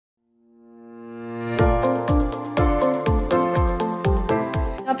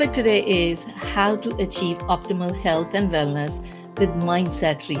topic today is how to achieve optimal health and wellness with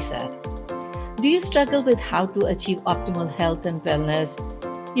Mindset Reset. Do you struggle with how to achieve optimal health and wellness?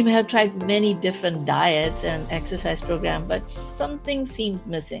 You may have tried many different diets and exercise programs, but something seems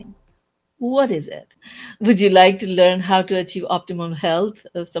missing. What is it? Would you like to learn how to achieve optimal health?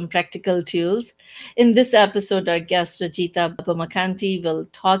 Some practical tools? In this episode, our guest Rajita Bamakanti will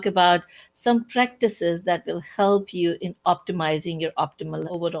talk about some practices that will help you in optimizing your optimal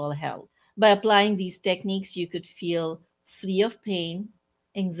overall health. By applying these techniques, you could feel free of pain,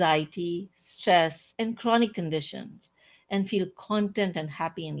 anxiety, stress, and chronic conditions, and feel content and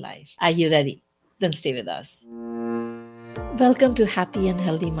happy in life. Are you ready? Then stay with us. Welcome to Happy and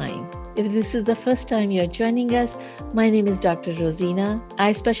Healthy Mind. If this is the first time you're joining us, my name is Dr. Rosina.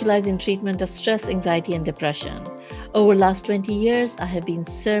 I specialize in treatment of stress, anxiety, and depression. Over the last 20 years, I have been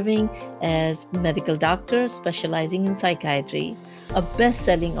serving as medical doctor specializing in psychiatry, a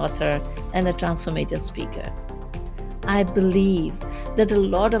best-selling author, and a transformative speaker. I believe that a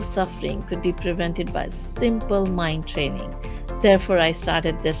lot of suffering could be prevented by simple mind training. Therefore, I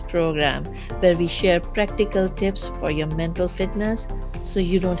started this program where we share practical tips for your mental fitness so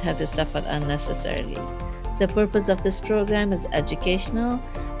you don't have to suffer unnecessarily. The purpose of this program is educational,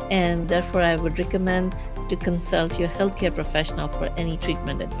 and therefore, I would recommend to consult your healthcare professional for any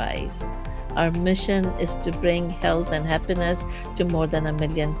treatment advice. Our mission is to bring health and happiness to more than 1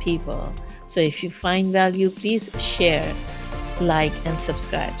 million people. So if you find value, please share, like, and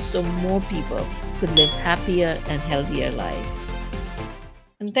subscribe so more people could live happier and healthier life.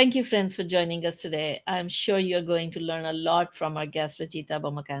 And thank you, friends, for joining us today. I'm sure you're going to learn a lot from our guest, Rajita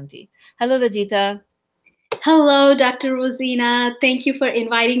Bamakanti. Hello, Rajita. Hello, Dr. Rosina. Thank you for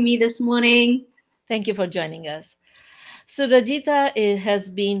inviting me this morning. Thank you for joining us. So, Rajita has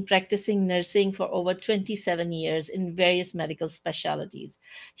been practicing nursing for over 27 years in various medical specialties.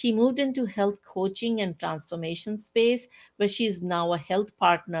 She moved into health coaching and transformation space, where she is now a health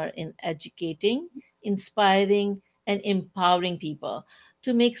partner in educating, inspiring, and empowering people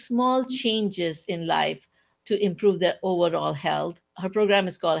to make small changes in life to improve their overall health. Her program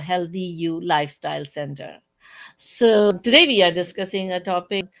is called Healthy You Lifestyle Center. So, today we are discussing a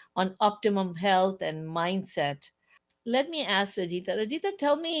topic on optimum health and mindset. Let me ask Rajita. Rajita,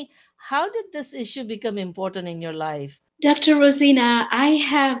 tell me, how did this issue become important in your life? Dr. Rosina, I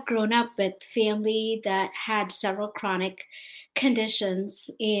have grown up with family that had several chronic conditions,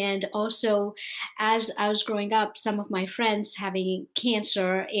 and also as I was growing up, some of my friends having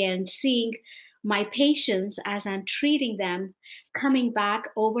cancer, and seeing my patients as I'm treating them coming back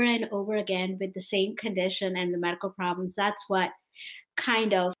over and over again with the same condition and the medical problems. That's what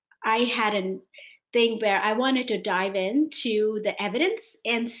kind of I had a thing where I wanted to dive into the evidence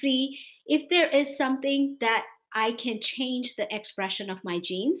and see if there is something that I can change the expression of my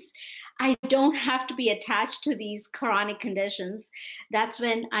genes. I don't have to be attached to these chronic conditions. That's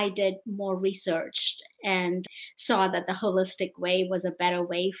when I did more research and saw that the holistic way was a better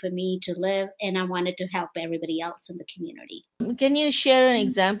way for me to live, and I wanted to help everybody else in the community. Can you share an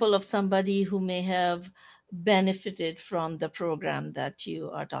example of somebody who may have benefited from the program that you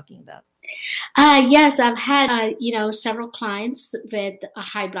are talking about? Yes, I've had several clients with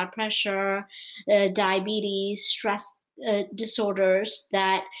high blood pressure, diabetes, stress disorders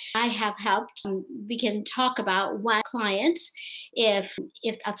that I have helped. We can talk about one client if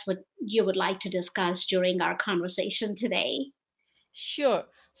that's what you would like to discuss during our conversation today. Sure.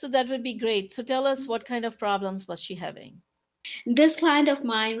 So that would be great. So tell us, what kind of problems was she having? This client of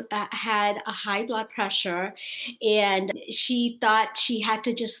mine had a high blood pressure, and she thought she had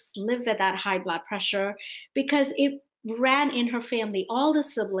to just live with that high blood pressure because it ran in her family. All the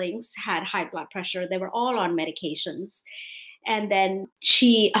siblings had high blood pressure, they were all on medications. And then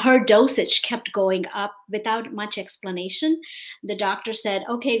her dosage kept going up without much explanation. The doctor said,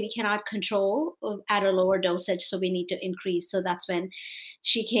 okay, we cannot control at a lower dosage, so we need to increase. So that's when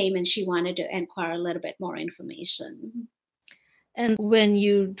she came and she wanted to inquire a little bit more information. And when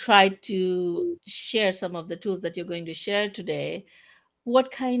you tried to share some of the tools that you're going to share today, what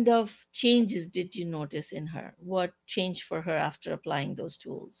kind of changes did you notice in her? What changed for her after applying those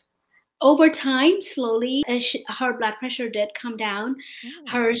tools? Over time, slowly, her blood pressure did come down.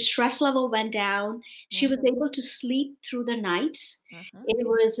 Oh, Her stress level went down. She was wonderful. able to sleep through the night. Uh-huh. It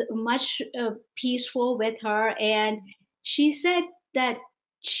was much peaceful with her. And she said that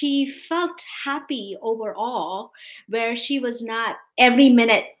she felt happy overall, where she was not every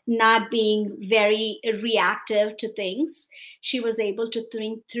minute not being very reactive to things. She was able to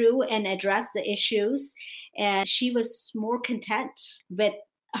think through and address the issues. And she was more content with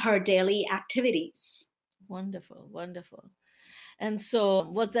her daily activities. Wonderful, wonderful. And so,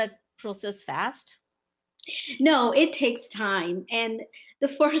 was that process fast? No, it takes time. And the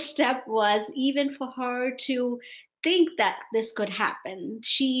first step was even for her to think that this could happen.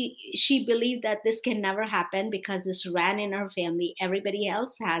 She believed that this can never happen because this ran in her family. Everybody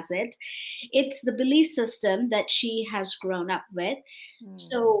else has it. It's the belief system that she has grown up with. Hmm.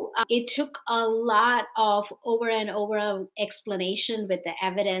 So it took a lot of over and over explanation with the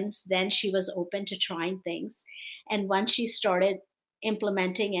evidence. Then she was open to trying things. And once she started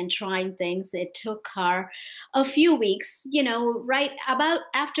implementing and trying things, it took her a few weeks, right about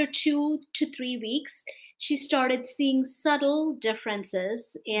after 2 to 3 weeks, she started seeing subtle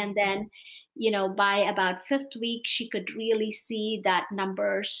differences. And then, by about fifth week, she could really see that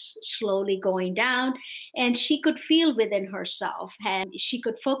numbers slowly going down, and she could feel within herself and she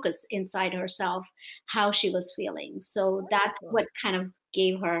could focus inside herself how she was feeling. So that's Wonderful. what kind of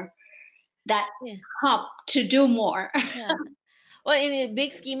gave her that Yeah. hump to do more. Yeah. Well, in a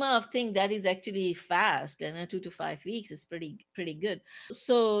big schema of things, that is actually fast, and 2 to 5 weeks is pretty good.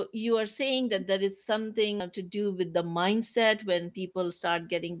 So you are saying that there is something to do with the mindset when people start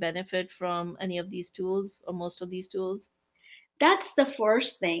getting benefit from any of these tools or most of these tools. That's the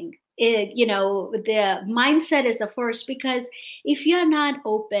first thing. The mindset is the first, because if you're not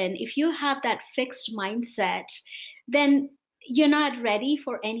open, if you have that fixed mindset, then you're not ready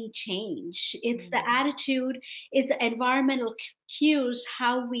for any change. It's the Mhm. attitude, it's the environmental cues,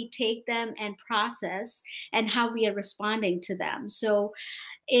 how we take them and process, and how we are responding to them. So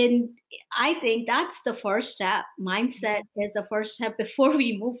in I think that's the first step. Mindset Mhm. is the first step before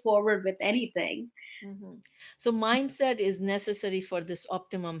we move forward with anything. Mhm. So mindset is necessary for this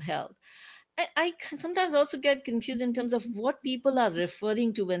optimum health. Sometimes also get confused in terms of what people are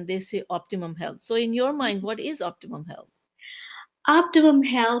referring to when they say optimum health. So in your mind, what is optimum health? Optimum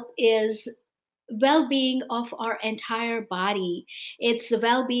health is well-being of our entire body. It's the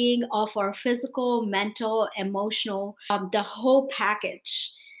well-being of our physical, mental, emotional, the whole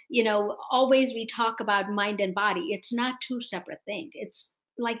package. Always we talk about mind and body. It's not two separate things. It's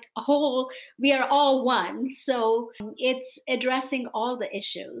like a whole, we are all one. So it's addressing all the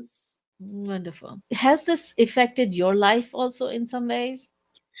issues. Wonderful. Has this affected your life also in some ways?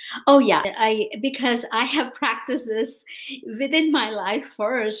 Oh yeah, I because I have practiced this within my life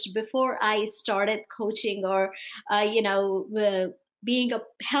first before I started coaching, or being a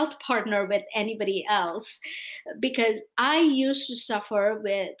health partner with anybody else, because I used to suffer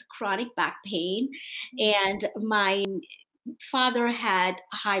with chronic back pain, and my father had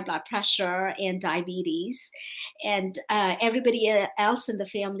high blood pressure and diabetes, and everybody else in the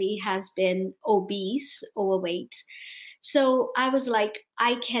family has been obese, overweight. So I was like,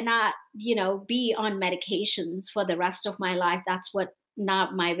 I cannot, be on medications for the rest of my life. That's what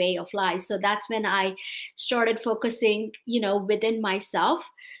not my way of life. So that's when I started focusing, within myself,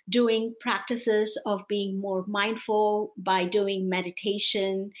 doing practices of being more mindful by doing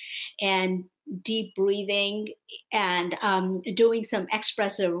meditation and deep breathing, and doing some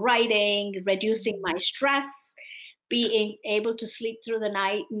expressive writing, reducing my Mhm. stress, being able to sleep through the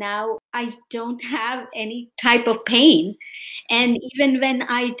night. Now I don't have any type of pain. And even when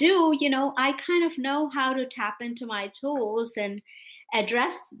I do, I kind of know how to tap into my tools and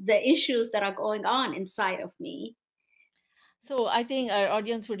address the issues that are going on inside of me. So I think our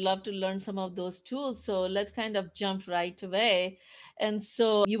audience would love to learn some of those tools. So let's kind of jump right away. And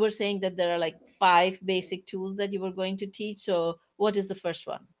so you were saying that there are like five basic tools that you were going to teach. So what is the first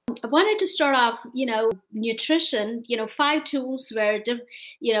one? I wanted to start off, nutrition, 5 tools where,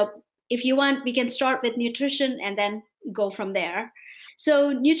 if you want, we can start with nutrition and then go from there.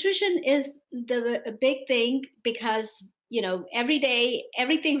 So nutrition is the a big thing because, every day,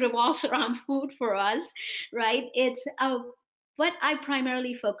 everything revolves around food for us, right? It's what I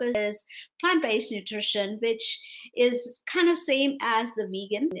primarily focus is plant-based nutrition, which is kind of same as the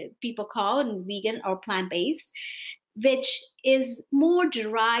vegan people call it, vegan or plant-based, which is more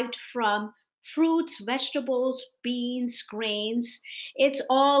derived from fruits, vegetables, beans, grains. It's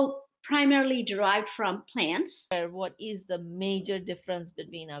all primarily derived from plants. What is the major difference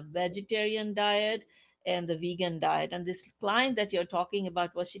between a vegetarian diet and the vegan diet? And this client that you're talking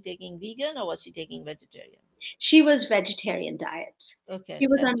about, was she taking vegan or was she taking vegetarian? She was vegetarian diet. Okay. She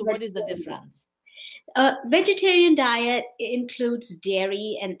was And on so what is the vegetarian diet. difference? Vegetarian diet includes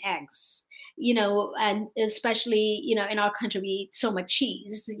dairy and eggs, and especially, in our country we eat so much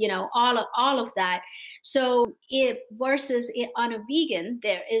cheese, all of that. So if versus it, on a vegan,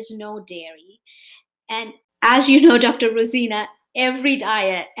 there is no dairy. And as you know, Dr. Rosina, every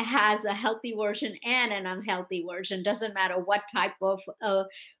diet has a healthy version and an unhealthy version. Doesn't matter what type of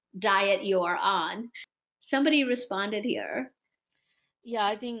diet you are on. Somebody responded here. Yeah,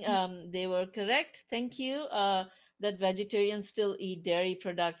 I think they were correct. Thank you. That vegetarians still eat dairy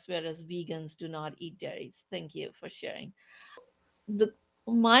products, whereas vegans do not eat dairies. Thank you for sharing. The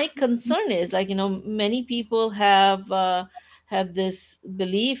My concern is, like, many people have this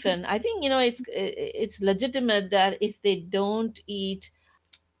belief, and I think it's legitimate that if they don't eat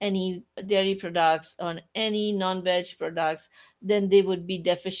any dairy products or any non-veg products, then they would be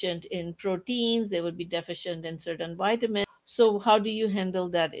deficient in proteins, they would be deficient in certain vitamins. So how do you handle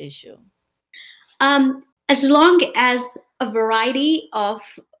that issue? As long as a variety of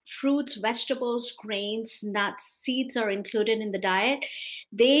fruits, vegetables, grains, nuts, seeds are included in the diet,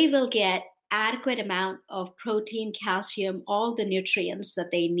 they will get adequate amount of protein, calcium, all the nutrients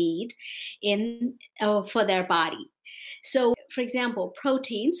that they need in for their body. So, for example,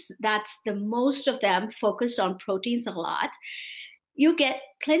 proteins, that's the most of them focus on proteins a lot. You get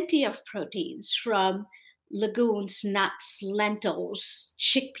plenty of proteins from legumes, nuts, lentils,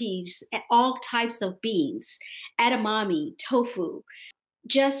 chickpeas, all types of beans, edamame, tofu.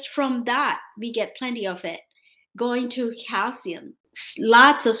 Just from that, we get plenty of it. Going to calcium,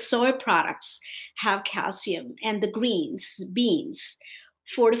 lots of soy products have calcium, and the greens, beans,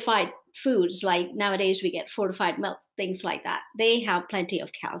 fortified foods like nowadays we get fortified milk, things like that. They have plenty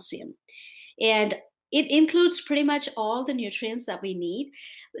of calcium. And it includes pretty much all the nutrients that we need.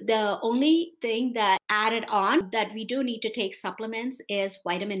 The only thing that added on that we do need to take supplements is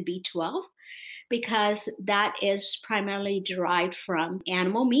vitamin B12 because that is primarily derived from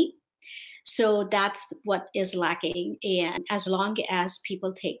animal meat. So that's what is lacking. And as long as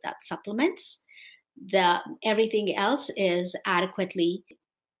people take that supplement, the everything else is adequately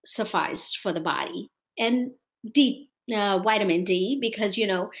suffice for the body. And vitamin D, because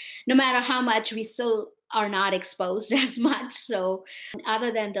no matter how much we still are not exposed as much. So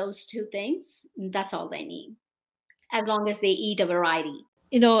other than those two things, that's all they need, as long as they eat a variety.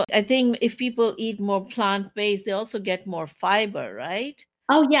 I think if people eat more plant-based, they also get more fiber, right?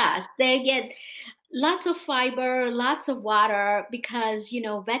 Oh yes, they get lots of fiber, lots of water, because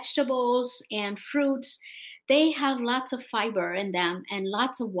vegetables and fruits, they have lots of fiber in them and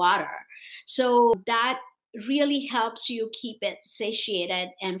lots of water. So that really helps you keep it satiated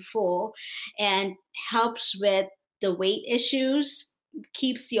and full, and helps with the weight issues,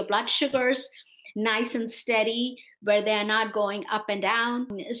 keeps your blood sugars nice and steady where they're not going up and down.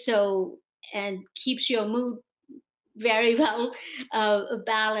 So, and keeps your mood very well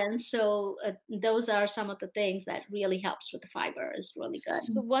balanced. So those are some of the things that really helps with the fiber. Is really good.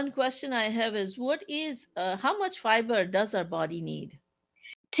 So one question I have is, how much fiber does our body need?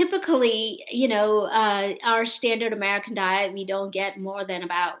 Typically, our standard American diet, we don't get more than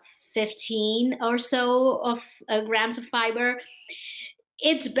about 15 or so of grams of fiber.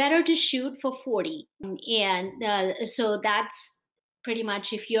 It's better to shoot for 40. And so that's pretty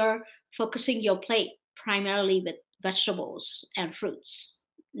much if you're focusing your plate primarily with vegetables and fruits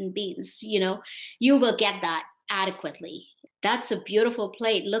and beans, you will get that adequately. That's a beautiful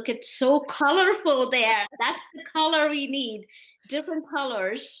plate. Look, it's so colorful there. That's the color we need. Different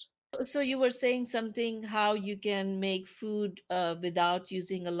colors. So you were saying something, how you can make food without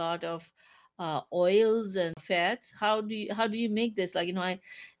using a lot of oils and fats. How do you make this? Like,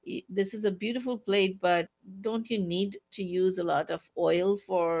 this is a beautiful plate, but don't you need to use a lot of oil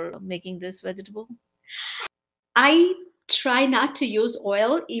for making this vegetable? I try not to use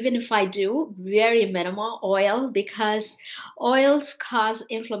oil, even if I do, very minimal oil, because oils cause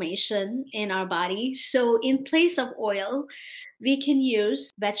inflammation in our body. So, in place of oil, we can use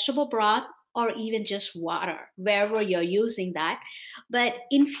vegetable broth or even just water, wherever you're using that, but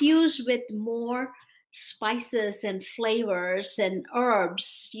infused with more spices and flavors and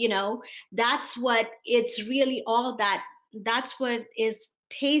herbs. That's what it's really all that. That's what is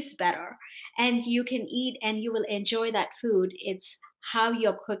tastes better, and you can eat and you will enjoy that food. It's how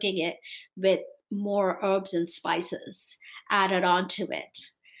you're cooking it with more herbs and spices added onto it.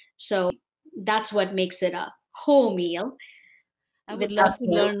 So that's what makes it a whole meal I would without love to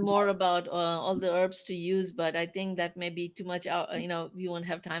oil. learn more about all the herbs to use, but I think that may be too much out. We won't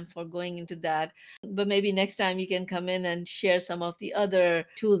have time for going into that. But maybe next time you can come in and share some of the other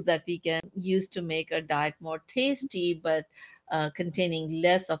tools that we can use to make our diet more tasty, but containing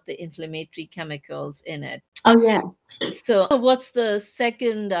less of the inflammatory chemicals in it. Oh yeah. So, what's the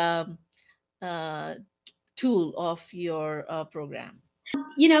second uh, tool of your program?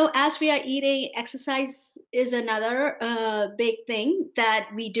 As we are eating, exercise is another big thing that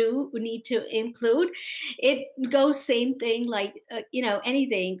we do need to include. It goes same thing like,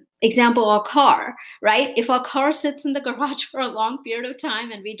 anything. Example, our car, right? If our car sits in the garage for a long period of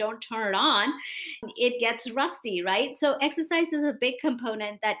time and we don't turn it on, it gets rusty, right? So exercise is a big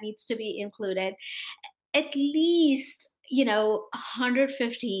component that needs to be included. At least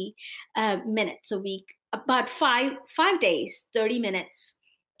 150 minutes a week, about five days, 30 minutes,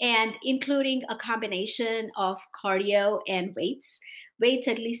 and including a combination of cardio and weights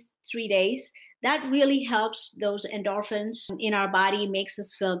at least 3 days. That really helps those endorphins in our body, makes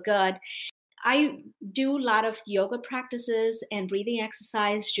us feel good. I do a lot of yoga practices and breathing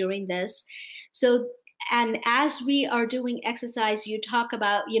exercise during this. So, and as we are doing exercise, you talk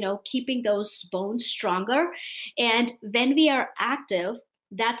about, keeping those bones stronger. And when we are active,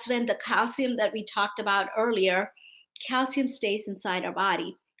 that's when the calcium that we talked about earlier, calcium stays inside our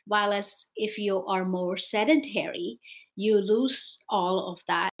body. While as if you are more sedentary, you lose all of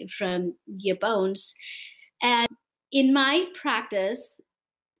that from your bones. And in my practice,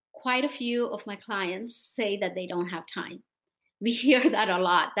 quite a few of my clients say that they don't have time. We hear that a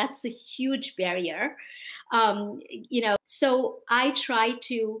lot. That's a huge barrier. So I try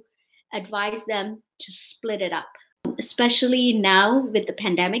to advise them to split it up, especially now with the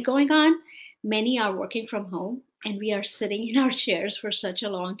pandemic going on. Many are working from home and we are sitting in our chairs for such a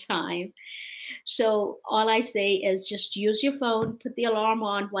long time. So all I say is just use your phone, put the alarm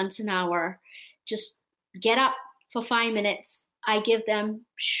on once an hour, just get up for 5 minutes. I give them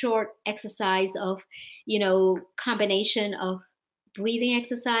short exercise of, combination of breathing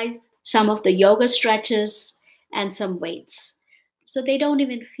exercise, some of the yoga stretches, and some weights. So they don't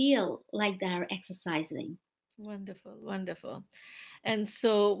even feel like they're exercising. Wonderful, wonderful. And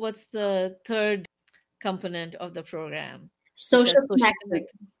so, what's the third component of the program? You said Social social connection.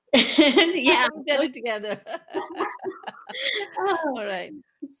 connect. Yeah. We did it together. Oh, All right.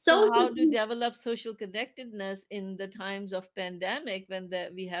 So, social. how to develop social connectedness in the times of pandemic when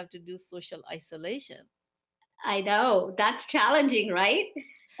we have to do social isolation? I know that's challenging, right?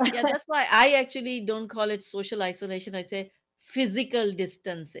 Yeah, that's why I actually don't call it social isolation. I say physical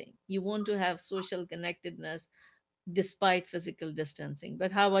distancing. You want to have social connectedness despite physical distancing.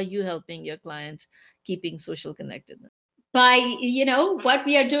 But how are you helping your clients keeping social connectedness? By what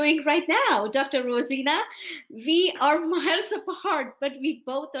we are doing right now, Dr. Rosina. We are miles apart, but we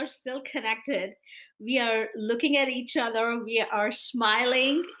both are still connected. We are looking at each other, we are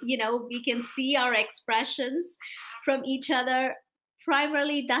smiling, we can see our expressions from each other.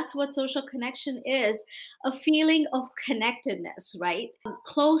 Primarily, that's what social connection is, a feeling of connectedness, right?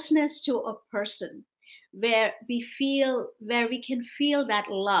 Closeness to a person, where we can feel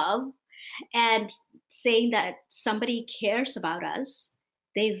that love, and saying that somebody cares about us,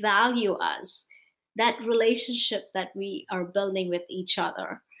 they value us, that relationship that we are building with each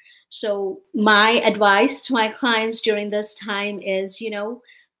other. So, my advice to my clients during this time is,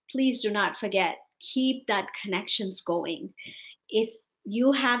 please do not forget, keep that connections going. If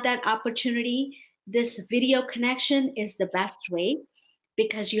you have that opportunity, this video connection is the best way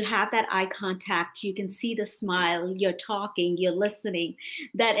because you have that eye contact. You can see the smile, you're talking, you're listening,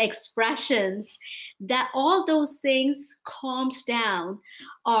 that expressions, that all those things calms down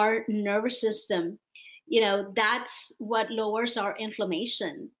our nervous system. That's what lowers our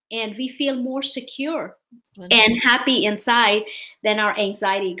inflammation and we feel more secure Wonderful. and happy inside. Then our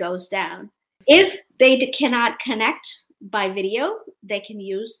anxiety goes down. If they cannot connect by video, they can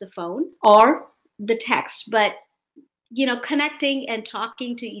use the phone or the text. But connecting and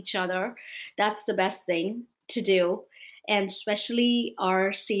talking to each other, that's the best thing to do. And especially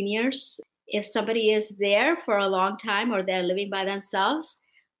our seniors, if somebody is there for a long time or they're living by themselves,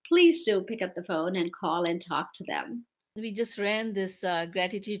 please do pick up the phone and call and talk to them. We just ran this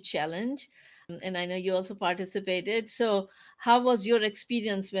gratitude challenge, and I know you also participated. So, how was your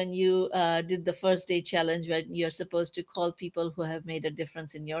experience when you did the first day challenge when you're supposed to call people who have made a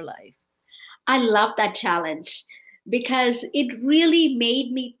difference in your life? I love that challenge because it really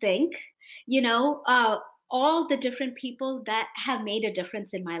made me think, you know, uh, all the different people that have made a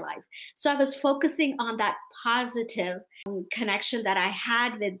difference in my life. So I was focusing on that positive connection that I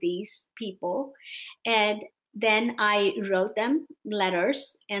had with these people. And then I wrote them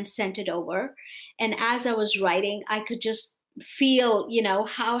letters and sent it over. And as I was writing, I could just feel,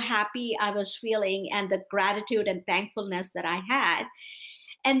 how happy I was feeling and the gratitude and thankfulness that I had.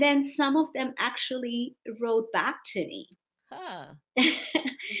 And then some of them actually wrote back to me. Huh.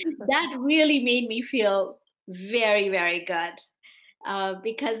 That really made me feel very, very good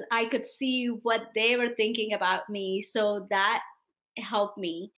because I could see what they were thinking about me. So that helped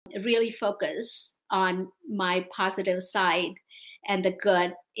me really focus on my positive side and the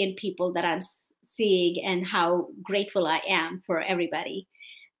good in people that I'm seeing, and how grateful I am for everybody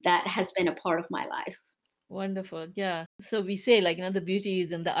that has been a part of my life. Wonderful. Yeah. So we say, like, the beauty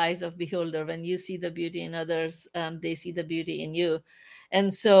is in the eyes of beholder. When you see the beauty in others, they see the beauty in you.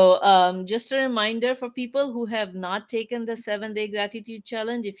 And so, just a reminder for people who have not taken the 7-day gratitude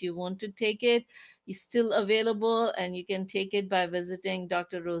challenge, if you want to take it, it's still available, and you can take it by visiting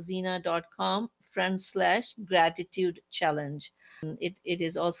drrosina.com/gratitude challenge. It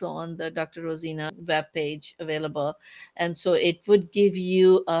is also on the Dr. Rosina webpage available. And so it would give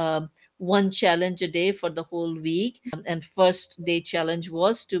you one challenge a day for the whole week. And first day challenge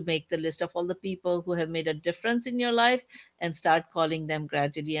was to make the list of all the people who have made a difference in your life and start calling them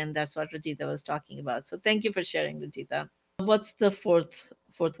gradually. And that's what Rajita was talking about. So thank you for sharing, Rajita. What's the fourth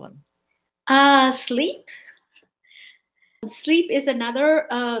one? Sleep. Sleep is another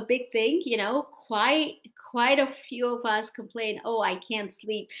big thing. Quite a few of us complain, "Oh, I can't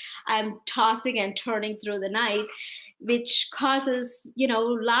sleep. I'm tossing and turning through the night," which causes a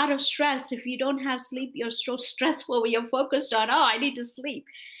lot of stress. If you don't have sleep, you're so stressful. You're focused on, "Oh, I need to sleep,"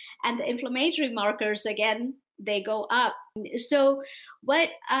 and the inflammatory markers again, they go up. So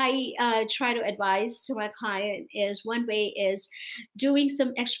what I try to advise to my client is, one way is doing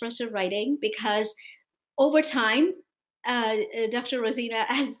some expressive writing, because over time, Dr. Rosina,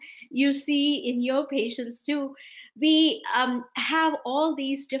 as you see in your patients too, we have all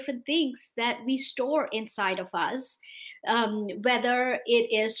these different things that we store inside of us. Whether it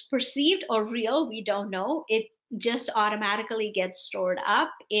is perceived or real, we don't know. It just automatically gets stored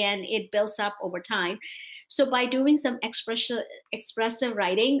up and it builds up over time. So by doing some expressive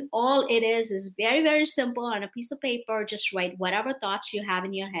writing, all it is very, very simple. On a piece of paper, just write whatever thoughts you have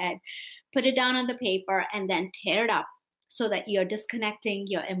in your head, put it down on the paper, and then tear it up, so that you're disconnecting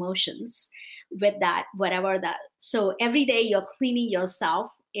your emotions with that, whatever that. So every day you're cleaning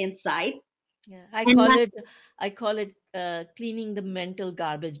yourself inside. Yeah, And I call it cleaning the mental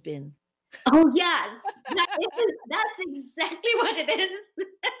garbage bin. oh yes, that's exactly what it is.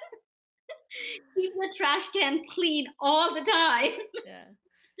 Keep the trash can clean all the time. Yeah.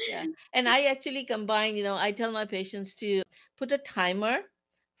 Yeah. And I actually combine, I tell my patients to put a timer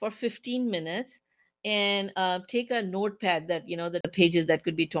for 15 minutes and take a notepad that, the pages that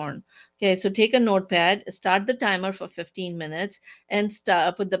could be torn. Okay. So take a notepad, start the timer for 15 minutes, and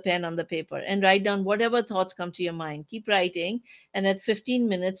put the pen on the paper and write down whatever thoughts come to your mind. Keep writing. And at 15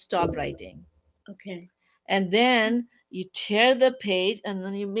 minutes, stop writing. Okay. And then you tear the page and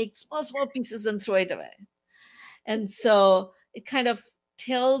then you make small, small pieces and throw it away. And so it kind of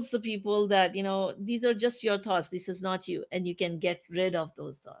tells the people that, these are just your thoughts. This is not you. And you can get rid of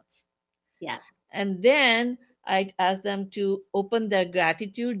those thoughts. Yeah. And then I ask them to open their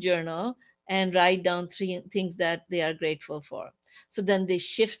gratitude journal and write down 3 things that they are grateful for. So then they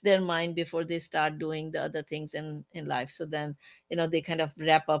shift their mind before they start doing the other things in life. So then, they kind of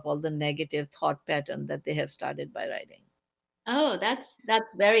wrap up all the negative thought pattern that they have started by writing. Oh, that's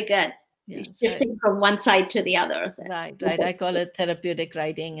very good. Yeah. Shifting from one side to the other. Right. I call it therapeutic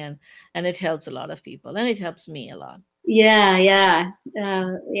writing, and it helps a lot of people, and it helps me a lot. Yeah, yeah,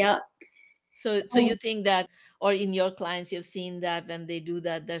 yeah. So you think that, or in your clients, you've seen that when they do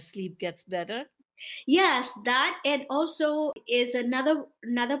that, their sleep gets better? Yes, that, and also is another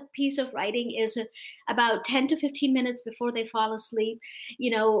piece of writing is about 10 to 15 minutes before they fall asleep.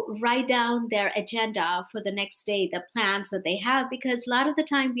 Write down their agenda for the next day, the plans that they have, because a lot of the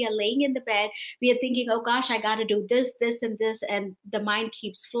time we are laying in the bed, we are thinking, "Oh gosh, I got to do this, this, and this," and the mind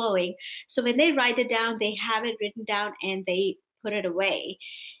keeps flowing. So when they write it down, they have it written down and they put it away.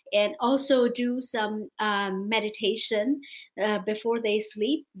 And also do some meditation before they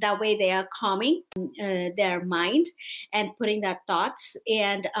sleep. That way they are calming their mind and putting that thoughts.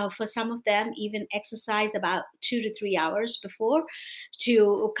 And for some of them, even exercise about 2 to 3 hours before,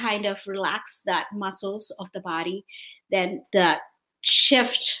 to kind of relax that muscles of the body. Then the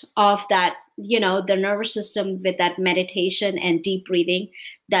shift of that, the nervous system, with that meditation and deep breathing,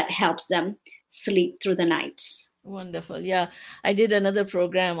 that helps them sleep through the nights. Wonderful. Yeah. I did another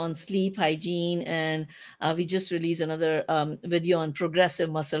program on sleep hygiene, and we just released another video on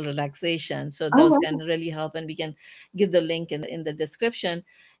progressive muscle relaxation. So Oh, those wow. can really help, and we can give the link in the description.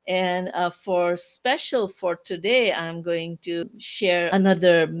 And for special for today, I'm going to share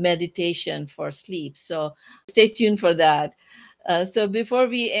another meditation for sleep. So stay tuned for that. So before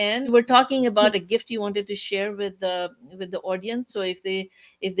we end, we're talking about a gift you wanted to share with the audience. So if they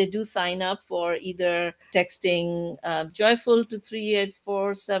do sign up for either texting joyful to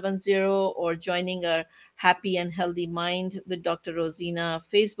 38470 or joining our Happy and Healthy Mind with Dr. Rosina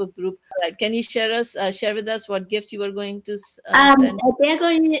Facebook group, can you share with us what gift you were going to send? They're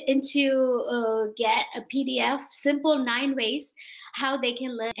going to get a PDF, simple 9 ways how they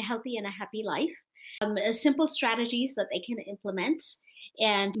can live a healthy and a happy life, simple strategies that they can implement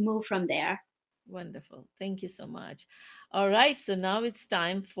and move from there. Wonderful. Thank you so much. All right. So now it's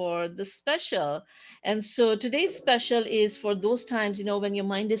time for the special. And so today's special is for those times, when your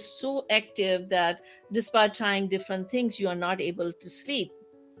mind is so active that despite trying different things, you are not able to sleep.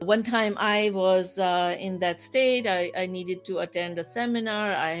 One time I was in that state. I needed to attend a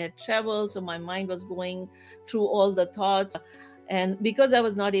seminar. I had traveled, so my mind was going through all the thoughts. And because I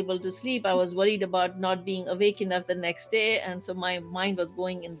was not able to sleep, I was worried about not being awake enough the next day. And so my mind was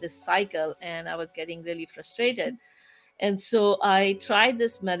going in this cycle and I was getting really frustrated. And so I tried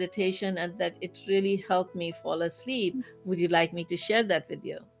this meditation and that it really helped me fall asleep. Would you like me to share that with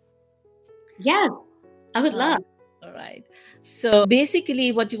you? Yes, I would love. All right. So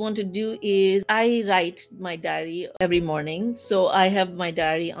basically, what you want to do is I write my diary every morning. So I have my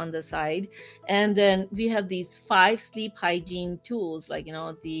diary on the side. And then we have these 5 sleep hygiene tools like,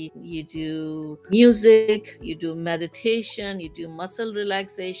 you do music, you do meditation, you do muscle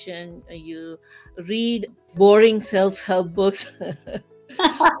relaxation, you read boring self-help books,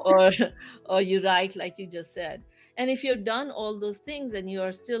 or you write like you just said. And if you've done all those things and you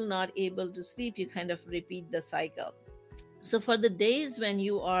are still not able to sleep, you kind of repeat the cycle. So for the days when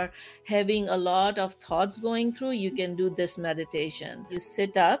you are having a lot of thoughts going through, you can do this meditation. You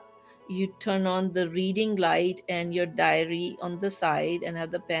sit up, you turn on the reading light and your diary on the side and have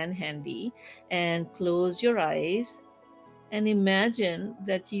the pen handy, and close your eyes and imagine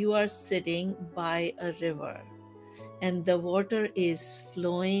that you are sitting by a river and the water is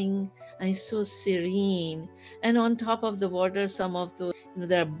flowing and it's so serene, and on top of the water some of those,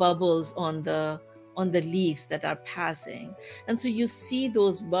 there are bubbles on the leaves that are passing, and so you see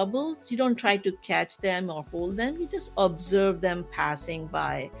those bubbles. You don't try to catch them or hold them, you just observe them passing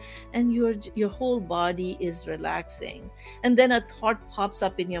by, and your whole body is relaxing. And then a thought pops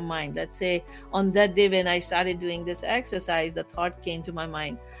up in your mind. Let's say on that day when I started doing this exercise, the thought came to my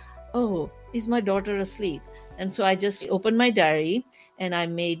mind, oh, is my daughter asleep? And so I just opened my diary and I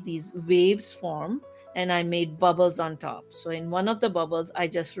made these waves form and I made bubbles on top. So in one of the bubbles, I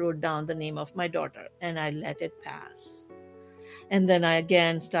just wrote down the name of my daughter and I let it pass. And then I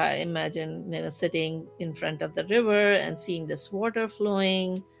again imagine, sitting in front of the river and seeing this water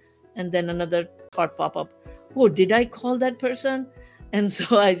flowing. And then another thought pop up. Oh, did I call that person? And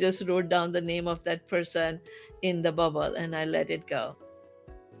so I just wrote down the name of that person in the bubble and I let it go.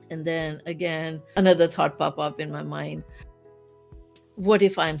 And then again, another thought pop up in my mind. What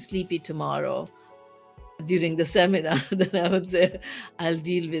if I'm sleepy tomorrow during the seminar? Then I would say, I'll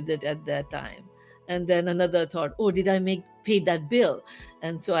deal with it at that time. And then another thought, oh, did I pay that bill?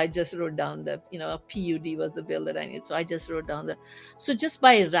 And so I just wrote down a PUD was the bill that I need. So I just wrote down so just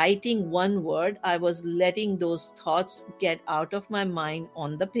by writing one word, I was letting those thoughts get out of my mind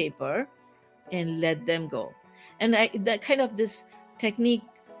on the paper and let them go. And that kind of this technique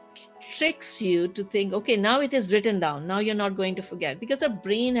tricks you to think, okay, now it is written down, now you're not going to forget, because our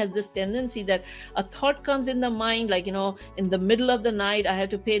brain has this tendency that a thought comes in the mind, like, in the middle of the night, I have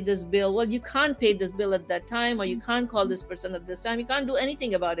to pay this bill. Well, you can't pay this bill at that time, or you can't call this person at this time, you can't do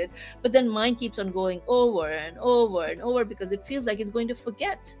anything about it. But then mind keeps on going over and over and over because it feels like it's going to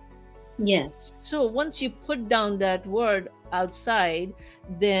forget. Yes. So once you put down that word outside,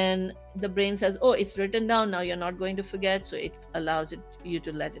 then the brain says, oh, it's written down, now you're not going to forget. So it allows you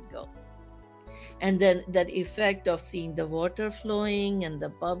to let it go. And then that effect of seeing the water flowing and the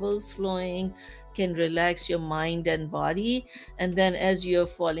bubbles flowing can relax your mind and body. And then as you're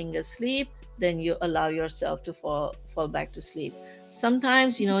falling asleep, then you allow yourself to fall back to sleep.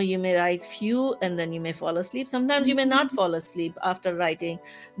 Sometimes, you may write few and then you may fall asleep. Sometimes you may not fall asleep after writing.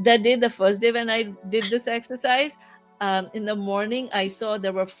 That day, the first day when I did this exercise, in the morning, I saw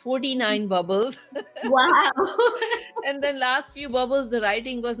there were 49 bubbles. Wow. And then last few bubbles, the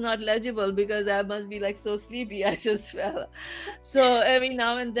writing was not legible because I must be like so sleepy. I just fell. So every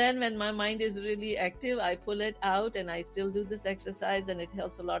now and then when my mind is really active, I pull it out and I still do this exercise, and it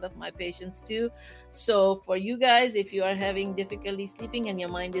helps a lot of my patients too. So for you guys, if you are having difficulty sleeping and your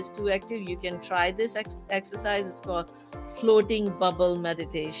mind is too active, you can try this exercise. It's called floating bubble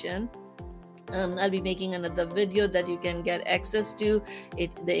meditation. I'll be making another video that you can get access to.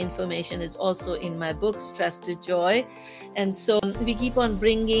 The information is also in my book, Stress to Joy. And so we keep on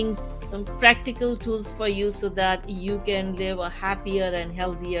bringing practical tools for you so that you can live a happier and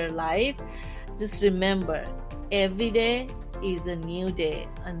healthier life. Just remember, every day is a new day,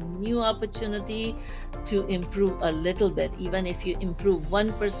 a new opportunity to improve a little bit. Even if you improve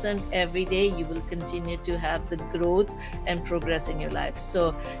 1% every day, you will continue to have the growth and progress in your life.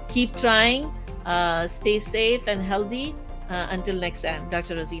 So keep trying, stay safe and healthy. Until next time,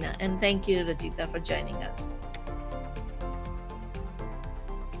 Dr. Rosina. And thank you, Rajita, for joining us.